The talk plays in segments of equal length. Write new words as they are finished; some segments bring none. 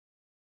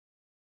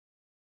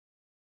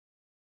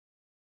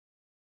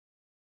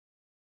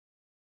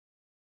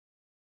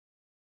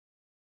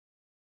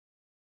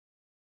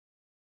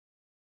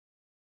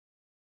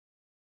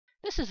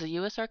This is a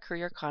USR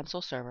Courier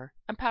console server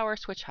and power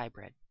switch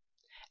hybrid.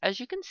 As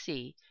you can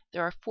see,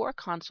 there are 4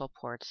 console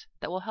ports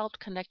that will help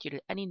connect you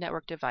to any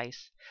network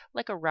device,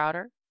 like a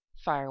router,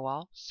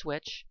 firewall,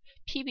 switch,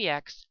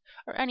 PBX,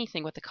 or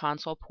anything with a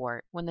console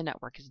port when the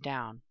network is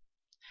down.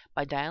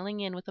 By dialing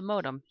in with a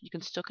modem, you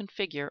can still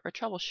configure or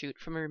troubleshoot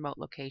from a remote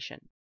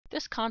location.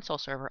 This console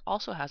server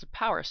also has a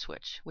power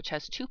switch, which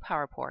has 2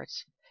 power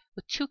ports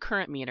with 2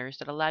 current meters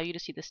that allow you to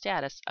see the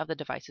status of the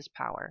device's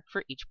power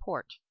for each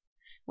port.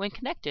 When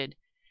connected,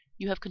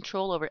 you have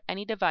control over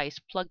any device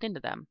plugged into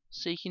them,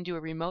 so you can do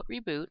a remote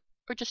reboot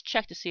or just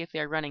check to see if they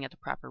are running at the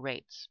proper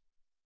rates.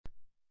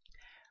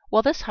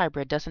 While this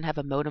hybrid doesn't have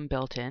a modem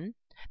built in,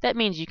 that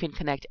means you can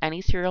connect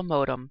any serial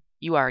modem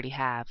you already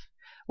have,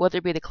 whether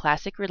it be the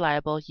classic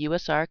reliable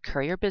USR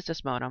Courier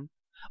business modem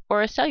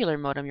or a cellular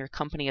modem your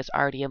company has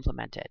already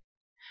implemented.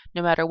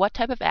 No matter what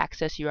type of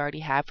access you already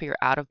have for your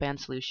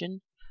out-of-band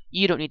solution,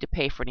 you don't need to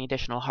pay for any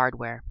additional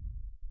hardware.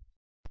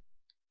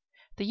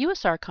 The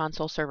USR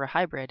console server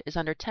hybrid is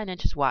under 10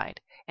 inches wide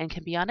and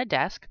can be on a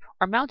desk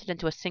or mounted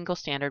into a single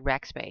standard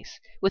rack space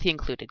with the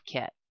included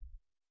kit.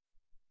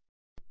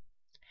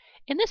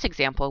 In this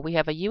example, we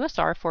have a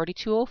USR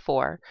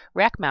 4204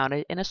 rack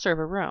mounted in a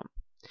server room.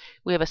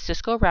 We have a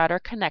Cisco router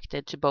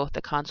connected to both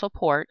the console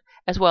port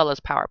as well as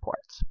power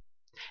ports.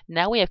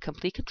 Now we have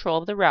complete control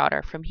of the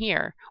router from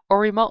here or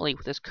remotely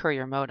with this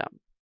Courier modem.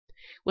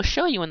 We'll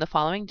show you in the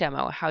following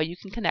demo how you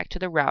can connect to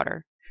the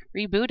router,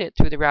 reboot it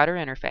through the router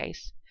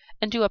interface,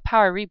 and do a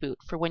power reboot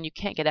for when you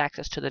can't get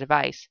access to the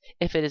device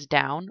if it is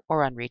down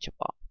or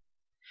unreachable.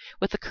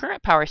 With the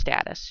current power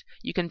status,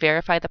 you can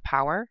verify the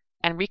power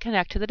and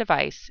reconnect to the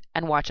device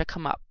and watch it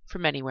come up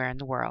from anywhere in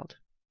the world.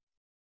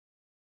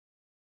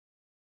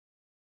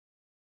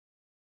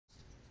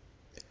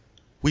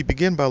 We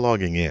begin by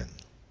logging in.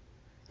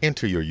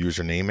 Enter your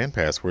username and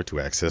password to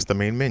access the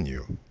main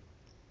menu.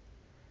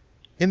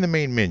 In the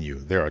main menu,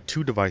 there are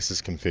 2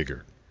 devices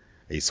configured,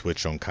 a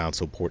switch on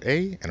console port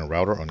A and a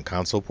router on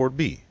console port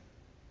B.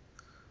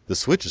 The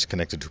switch is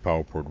connected to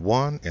power port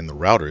 1 and the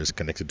router is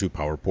connected to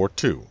power port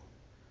 2.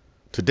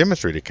 To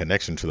demonstrate a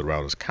connection to the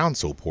router's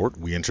console port,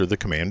 we enter the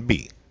command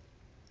B.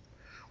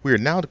 We are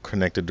now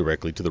connected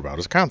directly to the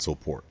router's console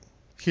port.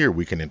 Here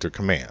we can enter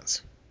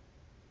commands.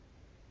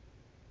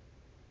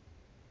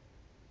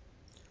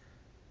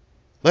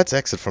 Let's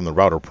exit from the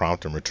router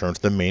prompt and return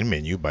to the main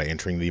menu by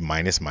entering the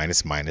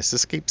 ----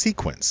 escape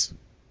sequence.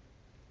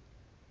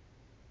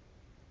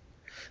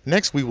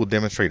 Next, we will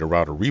demonstrate a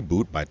router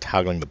reboot by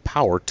toggling the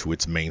power to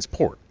its mains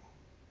port.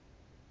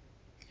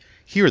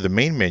 Here, the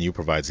main menu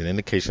provides an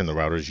indication the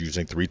router is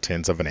using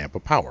 3/10 of an amp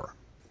of power.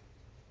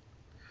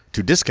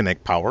 To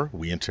disconnect power,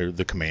 we enter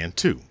the command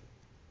 2.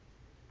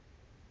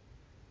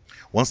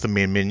 Once the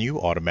main menu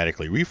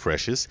automatically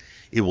refreshes,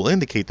 it will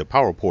indicate the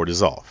power port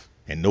is off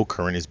and no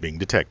current is being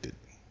detected.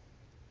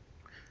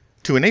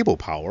 To enable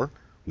power,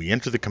 we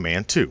enter the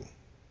command 2.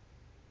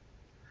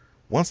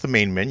 Once the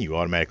main menu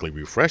automatically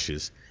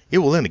refreshes, it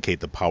will indicate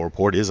the power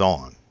port is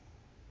on.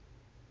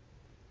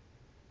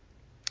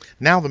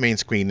 Now the main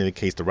screen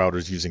indicates the router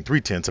is using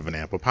 3/10 of an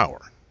amp of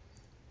power.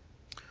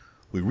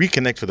 We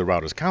reconnect to the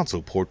router's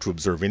console port to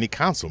observe any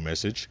console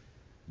message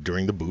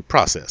during the boot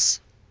process.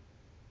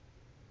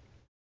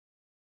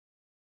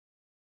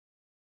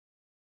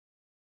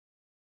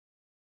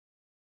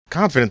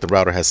 Confident the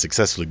router has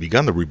successfully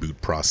begun the reboot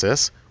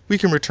process, we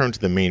can return to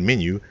the main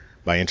menu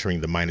by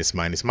entering the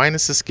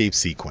 ---- escape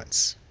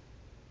sequence.